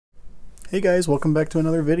Hey guys, welcome back to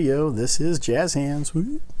another video. This is Jazz Hands.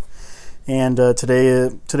 Woo. And today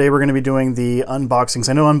we're going to be doing the unboxings.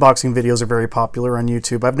 I know unboxing videos are very popular on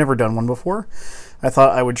YouTube. I've never done one before. I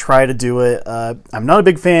thought I would try to do it. I'm not a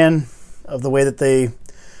big fan of the way that they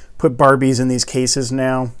put Barbies in these cases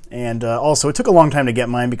now. And also, it took a long time to get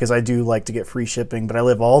mine because I do like to get free shipping, but I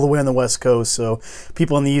live all the way on the West Coast, so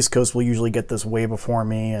people on the East Coast will usually get this way before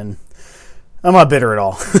me, and I'm not bitter at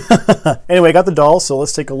all. Anyway, I got the doll, so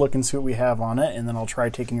let's take a look and see what we have on it, and then I'll try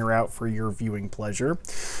taking her out for your viewing pleasure.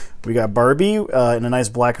 We got Barbie in a nice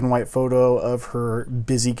black and white photo of her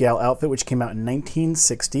Busy Gal outfit, which came out in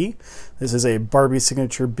 1960. This is a Barbie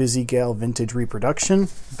signature Busy Gal vintage reproduction.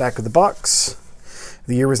 Back of the box.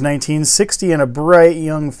 The year was 1960, and a bright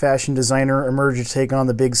young fashion designer emerged to take on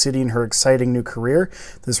the big city in her exciting new career.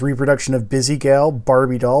 This reproduction of Busy Gal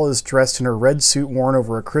Barbie doll is dressed in her red suit worn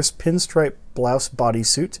over a crisp pinstripe blouse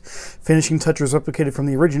bodysuit. Finishing touches replicated from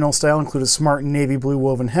the original style include a smart navy blue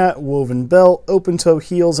woven hat, woven belt, open-toe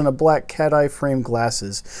heels, and a black cat-eye frame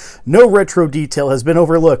glasses. No retro detail has been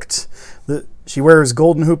overlooked. She wears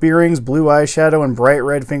golden hoop earrings, blue eyeshadow, and bright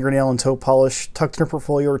red fingernail and toe polish. Tucked in her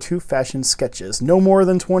portfolio are 2 fashion sketches. No more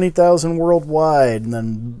than 20,000 worldwide, and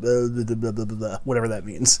then whatever that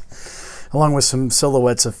means. Along with some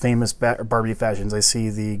silhouettes of famous Barbie fashions. I see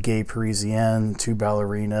the Gay Parisienne, 2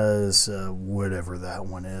 ballerinas, whatever that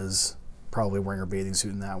one is. Probably wearing her bathing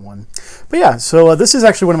suit in that one. But yeah, so this is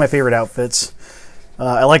actually one of my favorite outfits.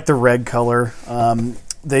 I like the red color.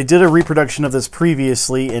 They did a reproduction of this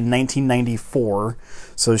previously in 1994.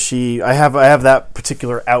 So I have that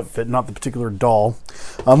particular outfit, not the particular doll.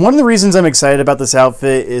 One of the reasons I'm excited about this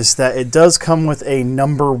outfit is that it does come with a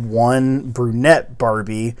 #1 brunette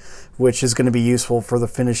Barbie, which is going to be useful for the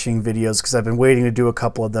finishing videos because I've been waiting to do a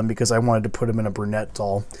couple of them because I wanted to put them in a brunette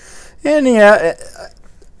doll. And yeah,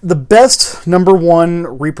 the best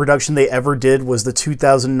 #1 reproduction they ever did was the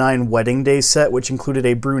 2009 Wedding Day set, which included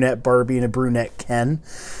a brunette Barbie and a brunette Ken.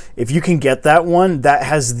 If you can get that one, that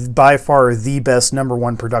has by far the best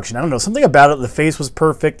 #1 production. I don't know, something about it. The face was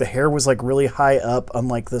perfect. The hair was like really high up,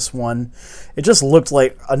 unlike this one. It just looked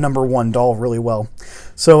like a #1 doll really well.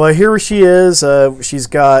 So here she is.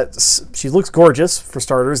 She looks gorgeous for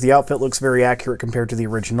starters. The outfit looks very accurate compared to the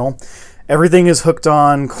original. Everything is hooked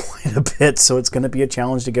on quite a bit, so it's going to be a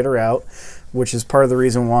challenge to get her out, which is part of the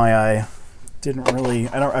reason why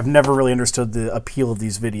I've never really understood the appeal of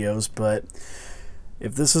these videos, but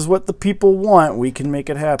if this is what the people want, we can make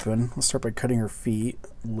it happen. Let's start by cutting her feet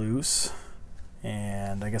loose,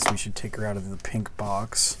 and I guess we should take her out of the pink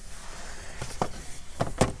box.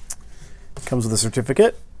 Comes with a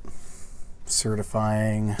certificate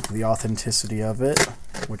certifying the authenticity of it,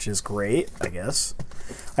 which is great, I guess.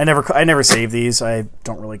 I never save these. I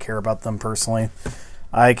don't really care about them personally.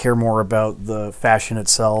 I care more about the fashion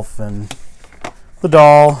itself and the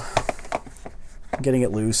doll, getting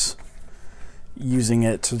it loose, using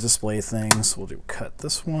it to display things. We'll cut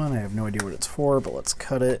this one. I have no idea what it's for, but let's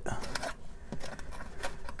cut it.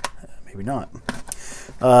 Maybe not.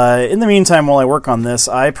 In the meantime, while I work on this,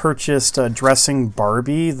 I purchased Dressing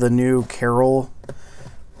Barbie, the new Carol,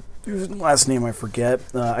 whose last name I forget.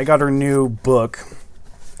 I got her new book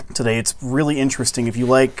today. It's really interesting if you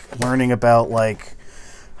like learning about like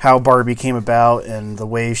how Barbie came about and the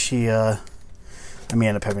way she I may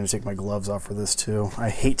end up having to take my gloves off for this too. I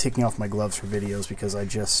hate taking off my gloves for videos because I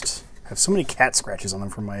just have so many cat scratches on them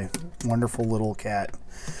from my wonderful little cat.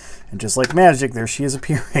 And just like magic, there she is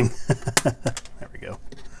appearing. There we go.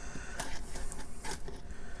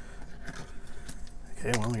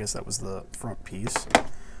 Okay, well, I guess that was the front piece.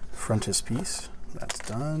 Frontispiece. That's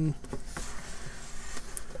done.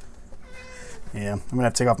 Yeah, I'm going to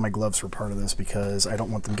have to take off my gloves for part of this because I don't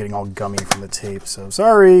want them getting all gummy from the tape. So,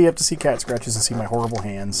 sorry, you have to see cat scratches and see my horrible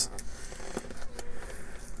hands.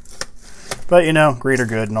 But, you know, greater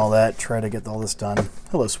good and all that. Try to get all this done.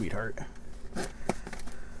 Hello, sweetheart.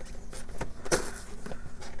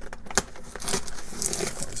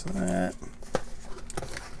 There's that.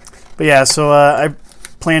 But yeah, so I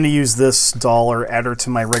plan to use this doll or add her to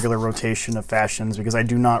my regular rotation of fashions because I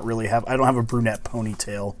don't have a brunette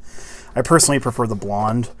ponytail. I personally prefer the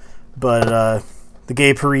blonde, but the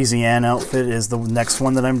Gay Parisienne outfit is the next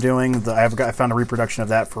one that I'm doing. I found a reproduction of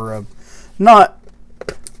that for a not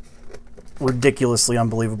ridiculously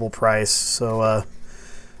unbelievable price. So,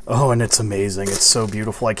 oh, and it's amazing. It's so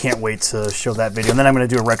beautiful. I can't wait to show that video. And then I'm going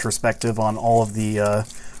to do a retrospective on all of the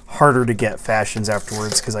harder to get fashions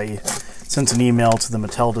afterwards because I sent an email to the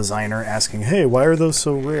Mattel designer asking, hey, why are those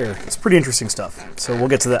so rare? It's pretty interesting stuff. So we'll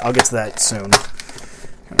get to that. I'll get to that soon.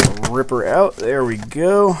 Rip her out. There we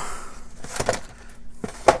go.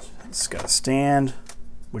 It's got a stand.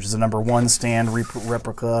 which is a #1 stand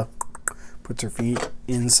replica. Puts her feet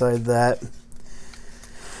inside that.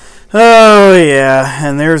 Oh yeah,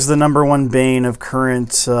 and there's the #1 bane of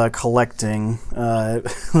current collecting.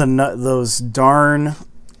 Those darn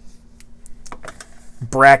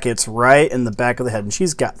brackets right in the back of the head, and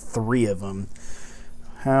she's got 3 of them.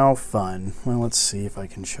 How fun. Well, let's see if I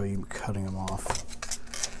can show you cutting them off.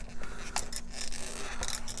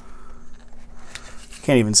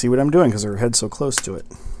 Can't even see what I'm doing because her head's so close to it.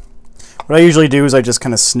 What I usually do is I just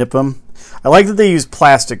kind of snip them. I like that they use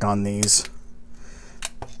plastic on these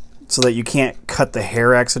so that you can't cut the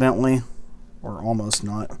hair accidentally, or almost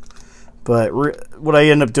not. But what I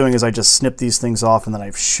end up doing is I just snip these things off and then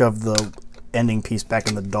I've shoved the ending piece back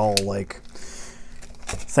in the doll. Like,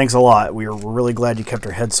 thanks a lot. We're really glad you kept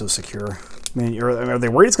her head so secure. I mean, are they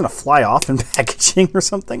worried it's going to fly off in packaging or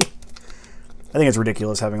something? I think it's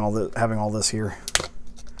ridiculous having all this here.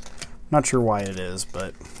 Not sure why it is,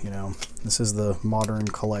 but you know, this is the modern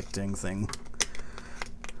collecting thing.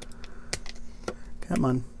 Come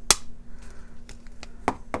on.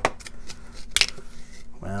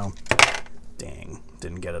 Well, dang,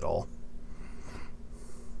 didn't get it all.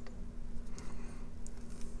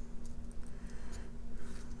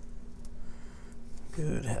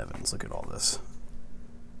 Good heavens, look at all this.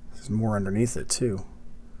 There's more underneath it too.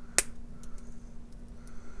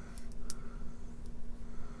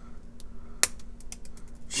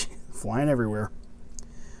 Flying everywhere.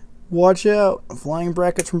 Watch out! Flying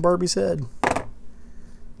brackets from Barbie's head. Can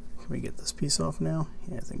we get this piece off now?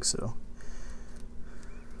 Yeah, I think so.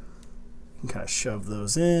 You can kind of shove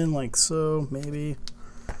those in like so, maybe.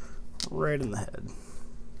 Right in the head.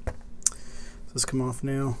 Does this come off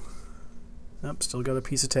now? Nope, still got a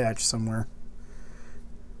piece attached somewhere.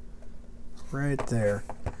 Right there.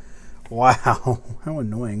 Wow, how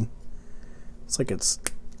annoying. It's like it's...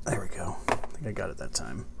 There we go. I think I got it that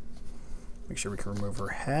time. Make sure we can remove her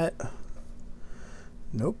hat.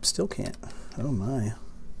 Nope, still can't. Oh my.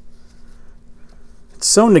 It's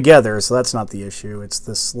sewn together, so that's not the issue. It's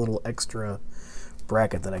this little extra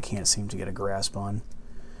bracket that I can't seem to get a grasp on.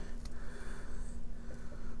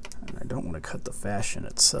 And I don't want to cut the fashion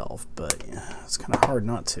itself, but yeah, it's kind of hard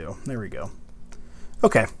not to. There we go.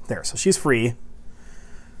 Okay, there. So she's free.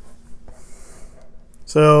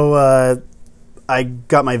 So, I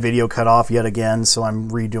got my video cut off yet again, so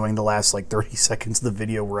I'm redoing the last like 30 seconds of the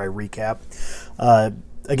video where I recap.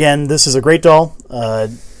 Again, this is a great doll,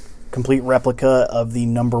 complete replica of the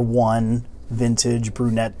 #1 vintage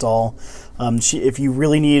brunette doll. If you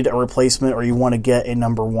really need a replacement or you want to get a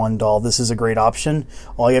 #1 doll, this is a great option.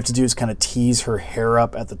 All you have to do is kind of tease her hair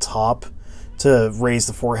up at the top to raise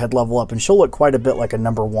the forehead level up, and she'll look quite a bit like a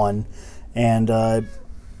 #1. And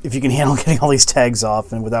if you can handle getting all these tags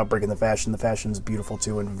off and without breaking the fashion's beautiful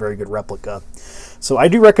too and a very good replica. So I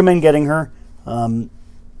do recommend getting her. I'm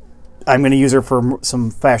going to use her for some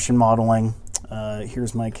fashion modeling.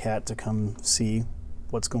 Here's my cat to come see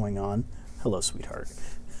what's going on. Hello, sweetheart.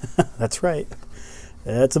 That's right.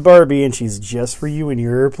 That's a Barbie, and she's just for you in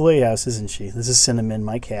your playhouse, isn't she? This is Cinnamon,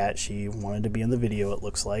 my cat. She wanted to be in the video, it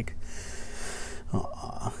looks like.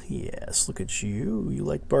 Aw, yes, look at you. You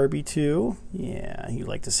like Barbie too? Yeah, you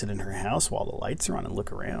like to sit in her house while the lights are on and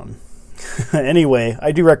look around. Anyway,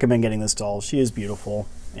 I do recommend getting this doll. She is beautiful,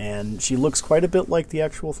 and she looks quite a bit like the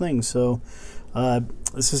actual thing. So,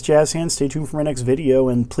 this is Jazz Hands. Stay tuned for my next video,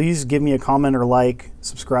 and please give me a comment or like,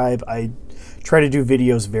 subscribe. I try to do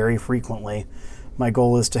videos very frequently. My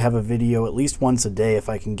goal is to have a video at least once a day if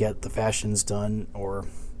I can get the fashions done, or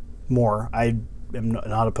more. I am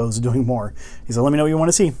not opposed to doing more. So let me know what you want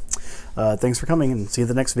to see. Thanks for coming, and see you in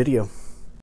the next video.